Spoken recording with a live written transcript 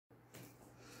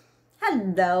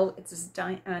Hello, it's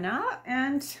Diana,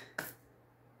 and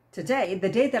today, the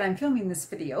day that I'm filming this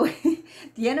video,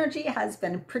 the energy has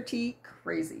been pretty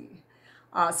crazy.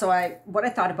 What I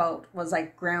thought about was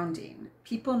like grounding.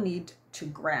 People need to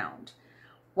ground.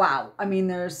 Wow, I mean,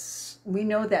 we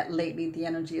know that lately the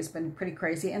energy has been pretty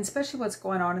crazy, and especially what's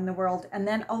going on in the world. And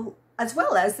then, as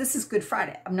well as, this is Good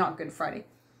Friday. I'm not Good Friday,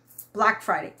 Black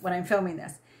Friday when I'm filming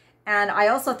this. And I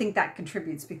also think that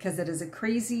contributes because it is a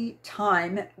crazy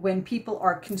time when people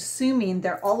are consuming.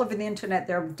 They're all over the internet.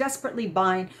 They're desperately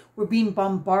buying. We're being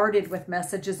bombarded with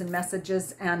messages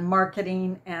and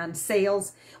marketing and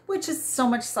sales, which is so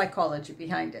much psychology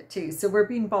behind it too. So we're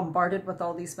being bombarded with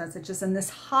all these messages and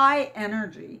this high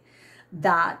energy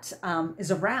that is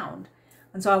around.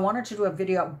 And so I wanted to do a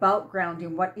video about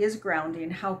grounding. What is grounding?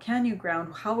 How can you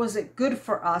ground? How is it good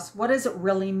for us? What does it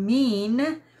really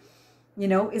mean? You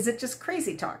know, is it just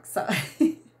crazy talk? So,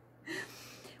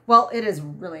 well, it is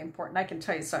really important. I can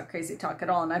tell you it's not crazy talk at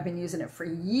all. And I've been using it for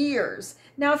years.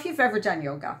 Now, if you've ever done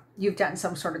yoga, you've done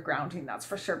some sort of grounding, that's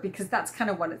for sure, because that's kind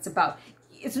of what it's about.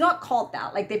 It's not called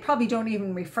that. Like, they probably don't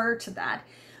even refer to that.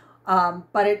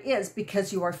 But it is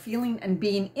because you are feeling and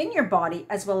being in your body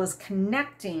as well as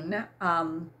connecting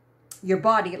your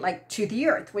body like to the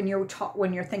earth when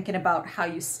you're thinking about how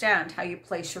you stand, how you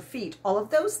place your feet, all of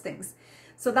those things.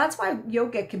 So that's why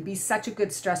yoga can be such a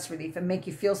good stress relief and make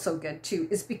you feel so good too,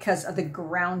 is because of the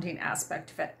grounding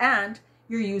aspect of it. And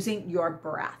you're using your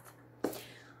breath.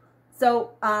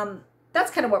 So that's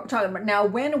kind of what we're talking about. Now,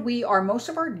 when most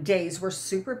of our days, we're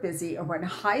super busy and we're in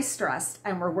high stress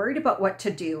and we're worried about what to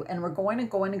do and we're going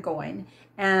and going and going.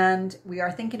 And we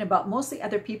are thinking about mostly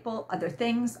other people, other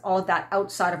things, all of that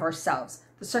outside of ourselves.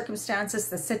 The circumstances,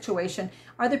 the situation,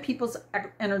 other people's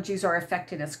energies are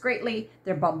affecting us greatly.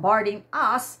 They're bombarding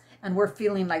us and we're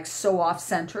feeling like so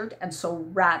off-centered and so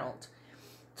rattled.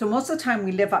 So most of the time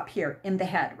we live up here in the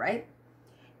head, right?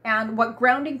 And what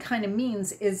grounding kind of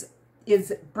means is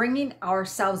bringing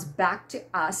ourselves back to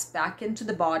us, back into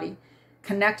the body,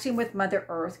 connecting with Mother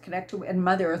Earth. And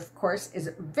Mother Earth, of course, is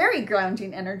very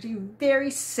grounding energy, very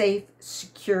safe,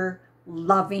 secure,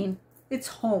 loving. It's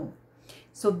home.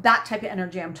 So that type of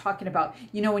energy I'm talking about,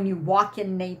 you know, when you walk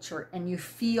in nature and you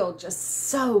feel just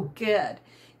so good,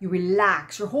 you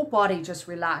relax, your whole body just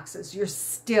relaxes, you're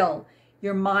still,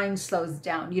 your mind slows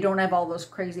down. You don't have all those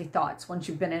crazy thoughts once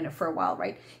you've been in it for a while,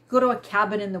 right? You go to a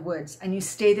cabin in the woods and you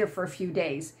stay there for a few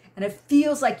days and it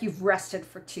feels like you've rested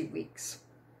for 2 weeks.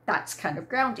 That's kind of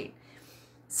grounding.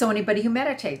 So anybody who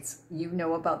meditates, you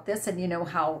know about this and you know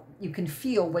how you can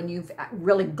feel when you've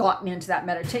really gotten into that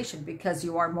meditation because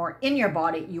you are more in your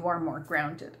body, you are more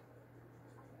grounded.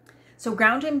 So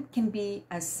grounding can be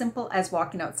as simple as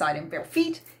walking outside in bare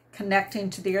feet, connecting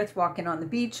to the earth, walking on the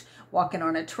beach, walking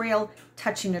on a trail,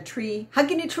 touching a tree,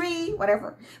 hugging a tree,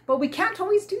 whatever. But we can't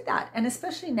always do that. And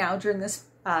especially now during this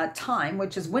time,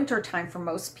 which is winter time for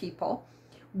most people,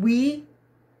 we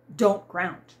don't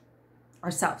ground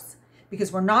ourselves.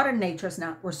 Because we're not in nature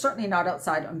now, we're certainly not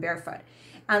outside on barefoot.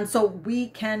 And so we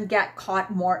can get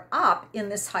caught more up in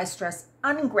this high stress,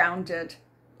 ungrounded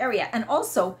area. And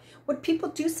also what people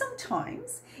do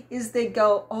sometimes is they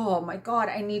go, oh my God,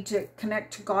 I need to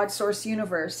connect to God, source,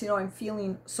 universe. You know, I'm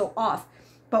feeling so off.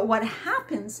 But what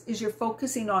happens is you're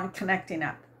focusing on connecting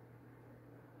up.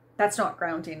 That's not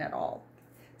grounding at all.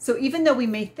 So even though we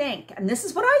may think, and this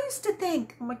is what I used to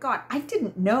think, oh my God, I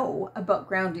didn't know about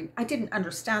grounding. I didn't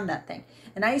understand that thing.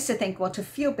 And I used to think, well, to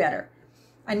feel better,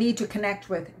 I need to connect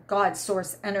with God's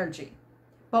source energy.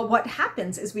 But what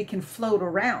happens is we can float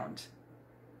around.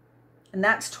 And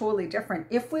that's totally different.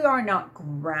 If we are not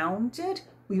grounded,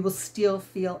 we will still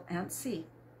feel antsy.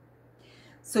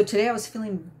 So today I was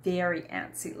feeling very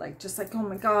antsy, just like, oh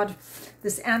my God,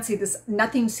 this antsy,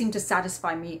 nothing seemed to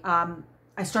satisfy me.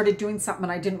 I started doing something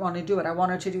and I didn't want to do it. I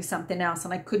wanted to do something else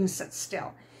and I couldn't sit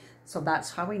still. So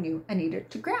that's how I knew I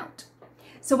needed to ground.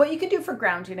 So what you can do for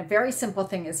grounding, a very simple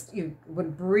thing is you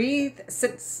would breathe,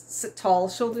 sit tall,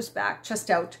 shoulders back, chest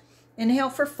out. Inhale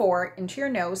for 4 into your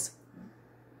nose.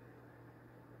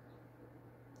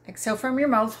 Exhale from your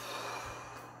mouth.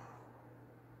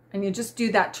 And you just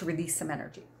do that to release some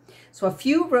energy. So a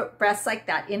few breaths like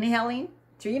that, inhaling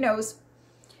through your nose.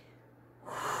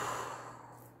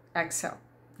 Exhale.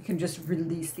 You can just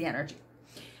release the energy.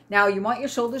 Now you want your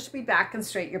shoulders to be back and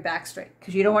straight, your back straight,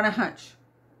 because you don't want to hunch.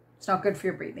 It's not good for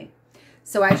your breathing.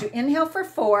 So as you inhale for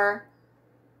 4,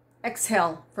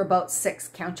 exhale for about 6.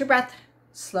 Count your breath,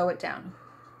 slow it down.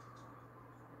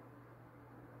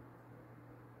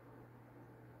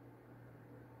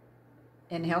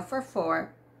 Inhale for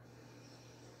 4.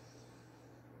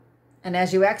 And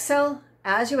as you exhale,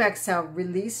 As you exhale,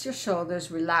 release your shoulders,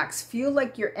 relax. Feel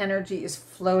like your energy is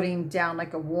floating down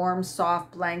like a warm,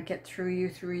 soft blanket through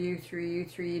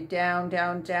you, down,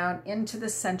 down, down into the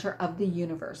center of the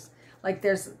universe. Like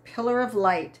there's a pillar of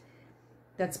light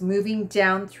that's moving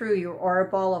down through you, or a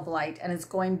ball of light, and it's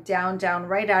going down, down,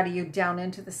 right out of you, down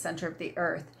into the center of the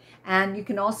earth. And you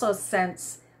can also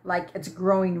sense like it's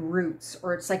growing roots,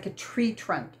 or it's like a tree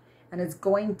trunk, and it's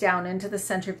going down into the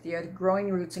center of the earth,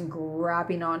 growing roots and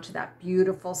grabbing onto that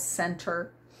beautiful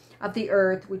center of the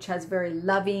earth, which has very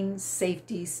loving,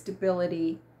 safety,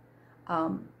 stability,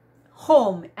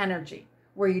 home energy,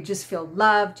 where you just feel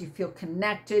loved, you feel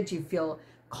connected, you feel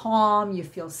calm, you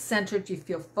feel centered, you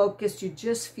feel focused, you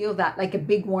just feel that like a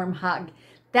big warm hug.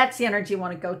 That's the energy you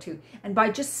want to go to. And by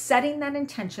just setting that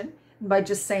intention, and by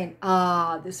just saying,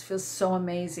 this feels so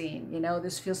amazing, you know,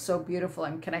 this feels so beautiful,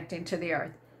 I'm connecting to the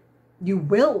earth, you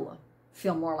will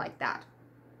feel more like that.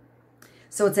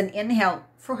 So it's an inhale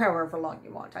for however long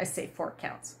you want. I say 4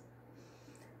 counts.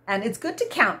 And it's good to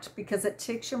count because it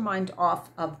takes your mind off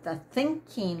of the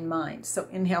thinking mind. So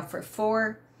inhale for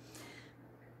 4.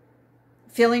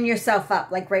 Filling yourself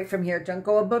up, like right from here. Don't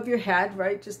go above your head,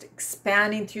 right? Just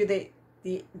expanding through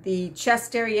the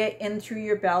chest area, in through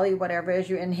your belly, whatever, as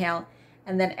you inhale.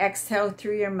 And then exhale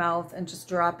through your mouth and just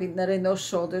dropping, letting those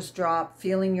shoulders drop,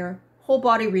 feeling your whole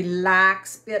body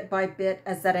relax bit by bit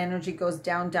as that energy goes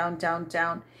down, down, down,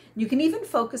 down. You can even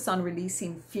focus on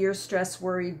releasing fear, stress,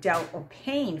 worry, doubt, or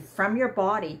pain from your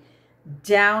body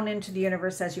down into the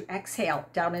universe as you exhale,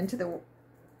 down into the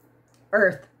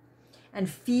earth, and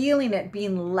feeling it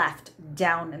being left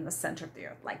down in the center of the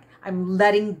earth. Like, I'm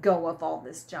letting go of all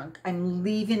this junk. I'm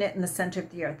leaving it in the center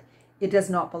of the earth. It does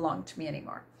not belong to me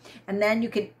anymore. And then you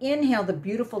can inhale the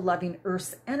beautiful, loving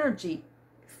earth's energy.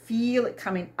 Feel it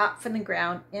coming up from the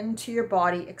ground into your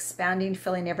body, expanding,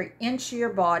 filling every inch of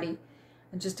your body,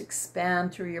 and just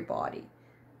expand through your body.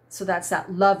 So that's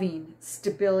that loving,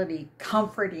 stability,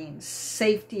 comforting,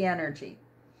 safety energy.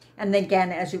 And then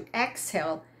again, as you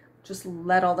exhale, just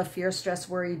let all the fear, stress,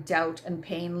 worry, doubt, and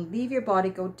pain leave your body,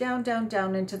 go down, down,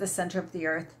 down into the center of the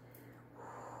earth.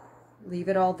 Leave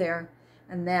it all there.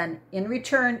 And then in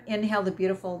return, inhale the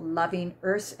beautiful, loving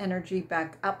earth's energy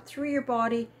back up through your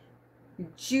body,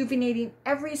 rejuvenating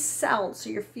every cell. So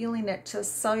you're feeling it to a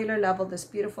cellular level, this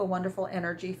beautiful, wonderful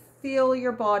energy. Feel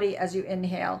your body as you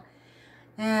inhale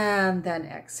and then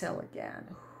exhale again.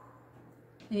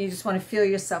 And you just want to feel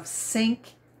yourself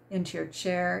sink into your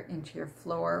chair, into your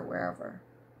floor, wherever.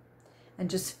 And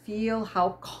just feel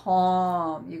how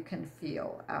calm you can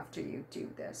feel after you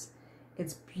do this.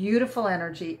 It's beautiful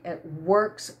energy. It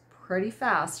works pretty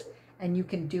fast, and you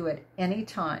can do it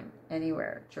anytime,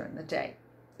 anywhere during the day.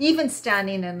 Even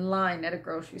standing in line at a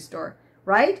grocery store,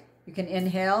 right? You can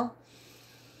inhale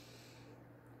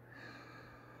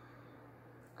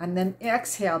and then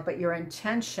exhale, but your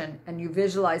intention, and you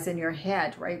visualize in your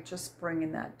head, right? Just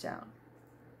bringing that down.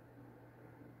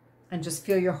 And just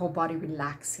feel your whole body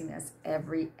relaxing as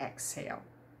every exhale.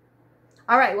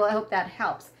 All right, well, I hope that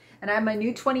helps. And I have my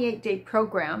new 28-day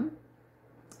program.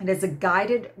 It is a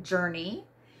guided journey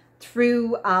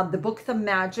through the Book The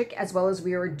Magic, as well as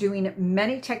we are doing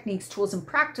many techniques, tools, and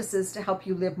practices to help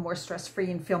you live more stress-free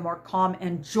and feel more calm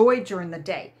and joy during the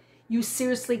day. You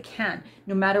seriously can,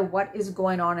 no matter what is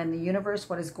going on in the universe,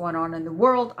 what is going on in the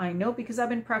world. I know because I've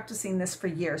been practicing this for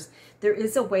years. There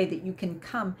is a way that you can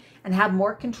come and have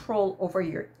more control over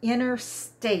your inner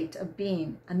state of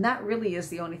being. And that really is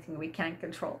the only thing we can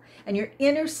control. And your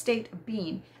inner state of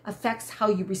being affects how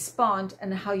you respond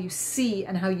and how you see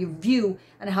and how you view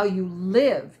and how you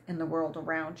live in the world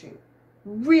around you.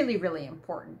 Really, really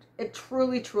important. It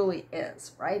truly, truly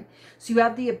is, right? So you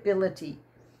have the ability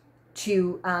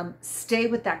to stay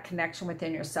with that connection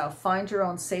within yourself, find your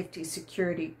own safety,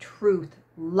 security, truth,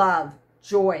 love,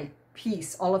 joy,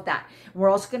 peace, all of that. And we're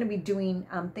also going to be doing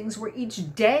things where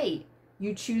each day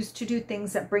you choose to do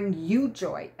things that bring you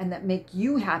joy and that make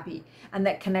you happy and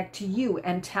that connect to you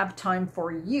and to have time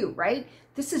for you, right?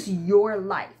 This is your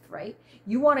life, right?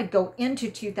 You want to go into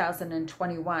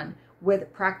 2021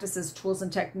 with practices, tools,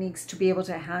 and techniques to be able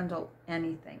to handle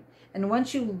anything. And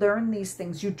once you learn these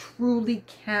things, you truly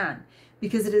can,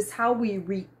 because it is how we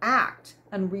react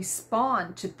and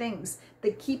respond to things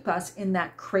that keep us in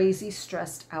that crazy,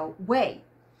 stressed out way.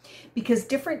 Because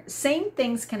same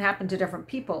things can happen to different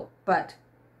people, but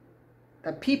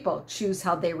the people choose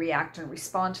how they react and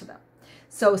respond to them.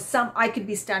 So I could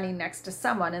be standing next to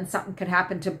someone and something could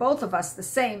happen to both of us the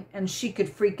same, and she could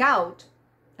freak out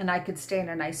and I could stay in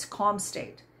a nice calm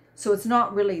state. So it's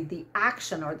not really the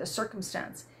action or the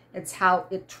circumstance. It's how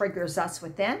it triggers us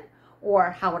within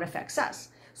or how it affects us.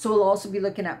 So we'll also be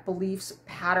looking at beliefs,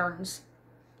 patterns,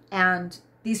 And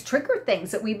these trigger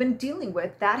things that we've been dealing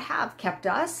with that have kept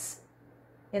us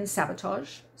in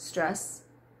sabotage, stress,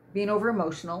 being over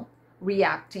emotional,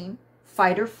 reacting,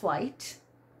 fight or flight,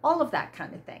 all of that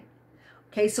kind of thing.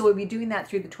 Okay, so we'll be doing that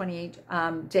through the 28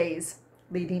 days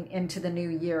leading into the new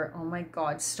year. Oh my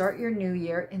God, start your new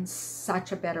year in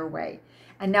such a better way.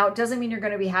 And now it doesn't mean you're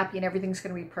going to be happy and everything's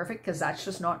going to be perfect, because that's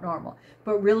just not normal.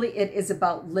 But really it is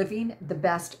about living the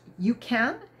best you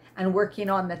can and working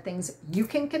on the things you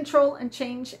can control and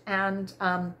change, and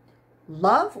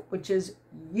love, which is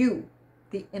you,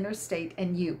 the inner state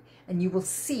and you. And you will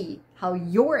see how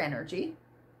your energy,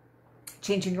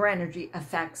 changing your energy,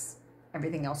 affects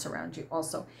everything else around you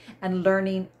also. And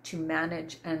learning to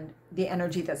manage and the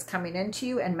energy that's coming into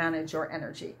you, and manage your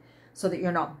energy so that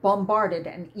you're not bombarded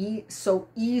and so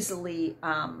easily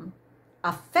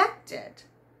affected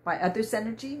by others'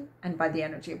 energy and by the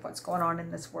energy of what's going on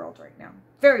in this world right now.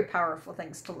 Very powerful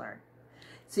things to learn.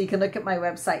 So you can look at my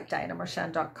website,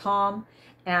 dianamarchand.com,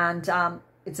 and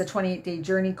it's a 28-day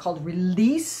journey called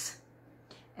Release.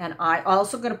 And I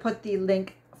also going to put the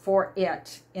link for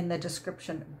it in the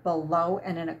description below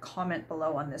and in a comment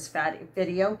below on this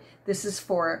video. This is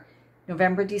for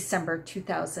November, December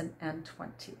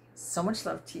 2020. So much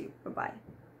love to you.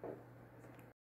 Bye-bye.